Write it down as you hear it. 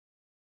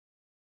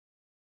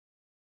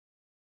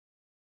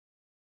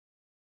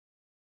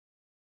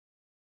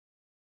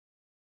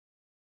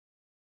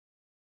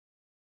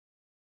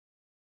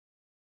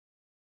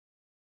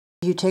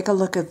You take a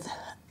look at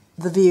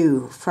the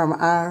view from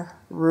our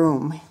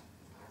room,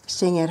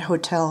 staying at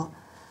Hotel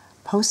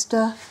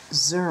Posta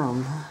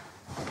Zirm.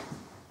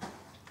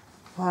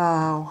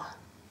 Wow.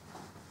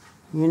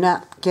 You're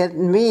not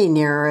getting me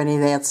near any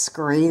of that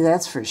scurry,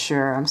 that's for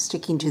sure. I'm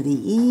sticking to the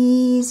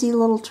easy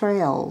little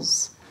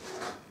trails.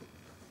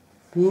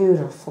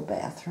 Beautiful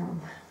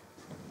bathroom.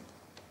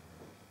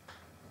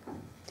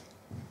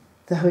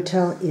 The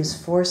hotel is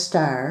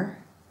 4-star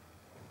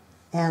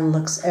and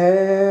looks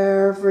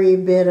every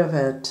bit of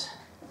it.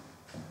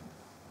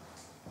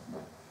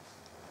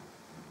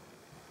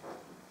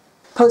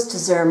 Posta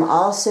Zirm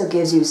also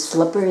gives you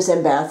slippers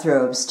and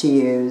bathrobes to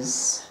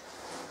use.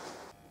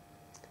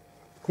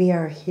 We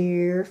are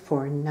here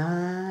for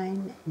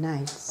 9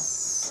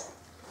 nights.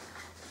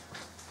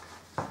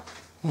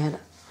 And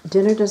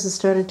dinner doesn't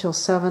start until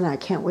 7. I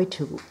can't wait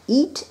to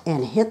eat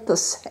and hit the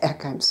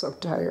sack. I'm so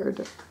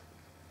tired.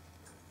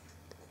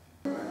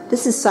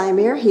 This is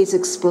Simir. He's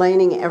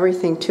explaining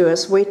everything to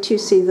us. Wait till you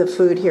see the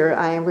food here.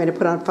 I am going to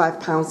put on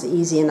 5 pounds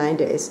easy in 9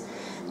 days.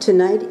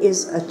 Tonight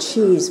is a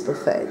cheese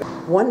buffet.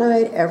 1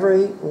 night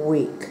every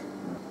week.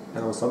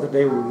 And on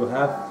Saturday we will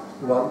have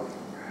one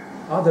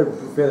other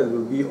buffet that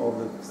will be of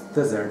the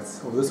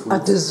desserts of this week. A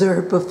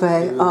dessert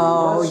buffet.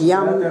 Oh,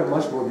 yum. They're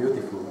much more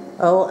beautiful.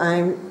 Oh,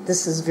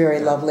 this is very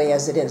lovely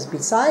as it is.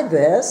 Beside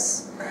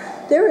this,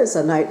 there is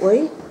a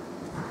nightly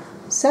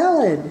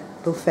salad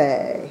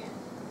buffet.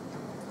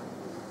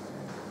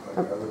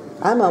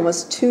 I'm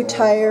almost too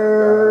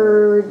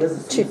tired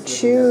to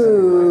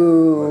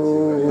chew.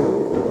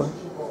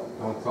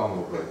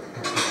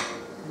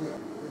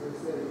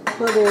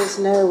 Well, there's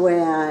no way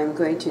I'm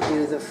going to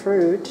do the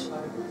fruit.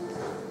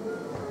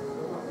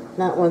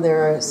 Not when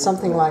there's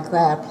something like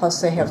that.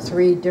 Plus they have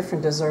 3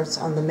 different desserts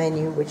on the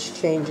menu, which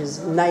changes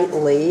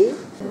nightly.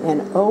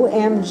 And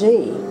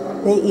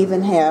OMG, they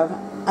even have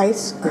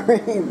ice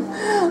cream.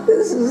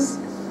 This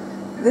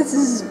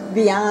is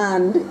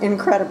beyond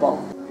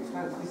incredible.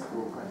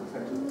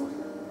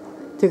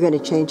 They're going to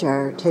change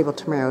our table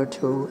tomorrow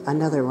to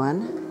another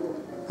one,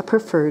 a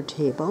preferred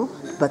table,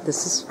 but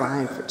this is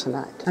fine for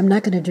tonight. I'm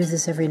not going to do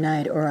this every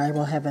night or I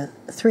will have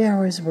 3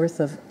 hours worth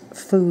of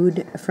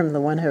food from the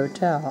one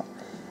hotel.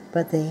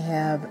 But they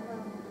have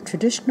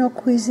traditional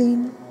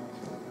cuisine,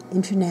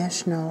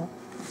 international,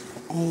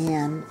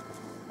 and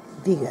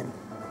vegan.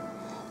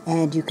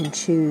 And you can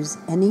choose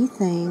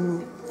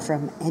anything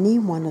from any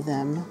one of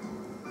them,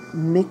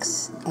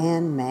 mix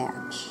and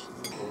match.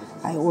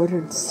 I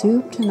ordered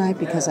soup tonight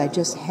because I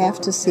just have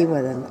to see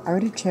what an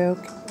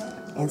artichoke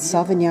and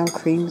Sauvignon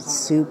cream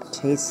soup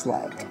tastes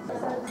like.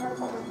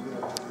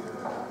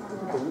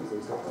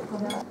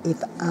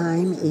 If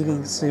I'm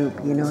eating soup,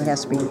 you know it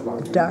has to be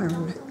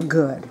darn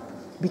good.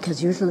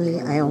 Because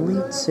usually I only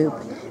eat soup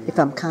if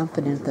I'm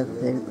confident that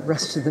the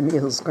rest of the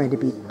meal is going to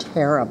be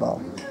terrible.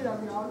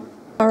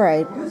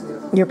 Alright,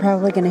 you're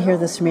probably going to hear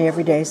this from me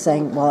every day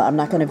saying, well, I'm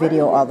not going to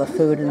video all the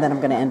food and then I'm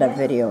going to end up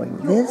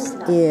videoing. This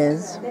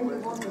is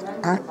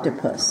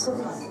octopus.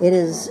 It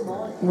is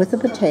with a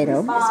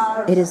potato.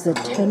 It is the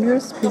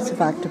tenderest piece of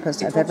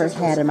octopus I've ever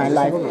had in my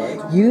life.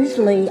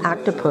 Usually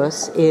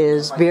octopus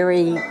is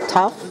very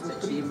tough.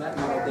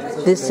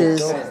 This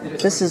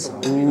is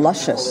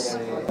luscious.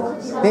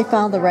 They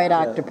found the right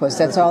octopus.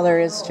 That's all there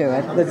is to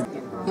it.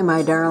 And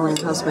my darling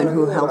husband,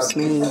 who helps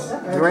me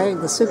drag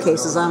the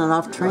suitcases on and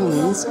off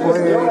trains,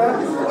 ordered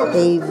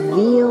a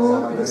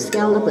veal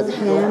scallop with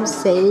ham,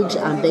 sage,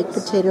 on baked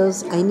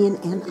potatoes, onion,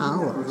 and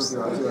olives.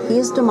 He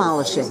is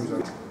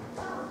demolishing.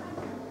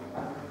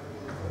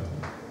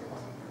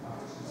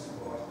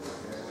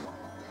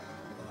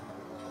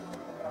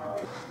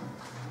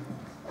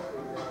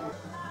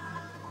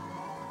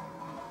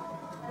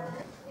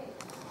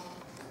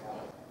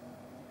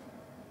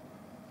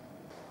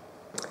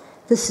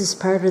 This is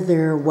part of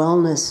their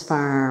wellness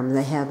farm.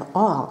 They have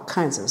all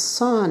kinds of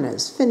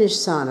saunas, finished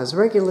saunas,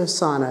 regular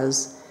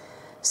saunas,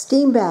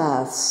 steam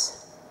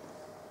baths,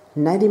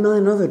 90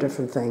 million other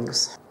different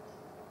things.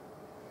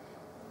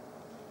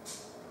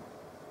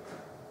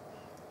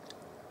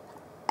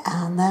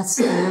 And that's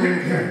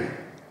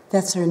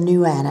their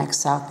new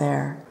annex out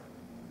there.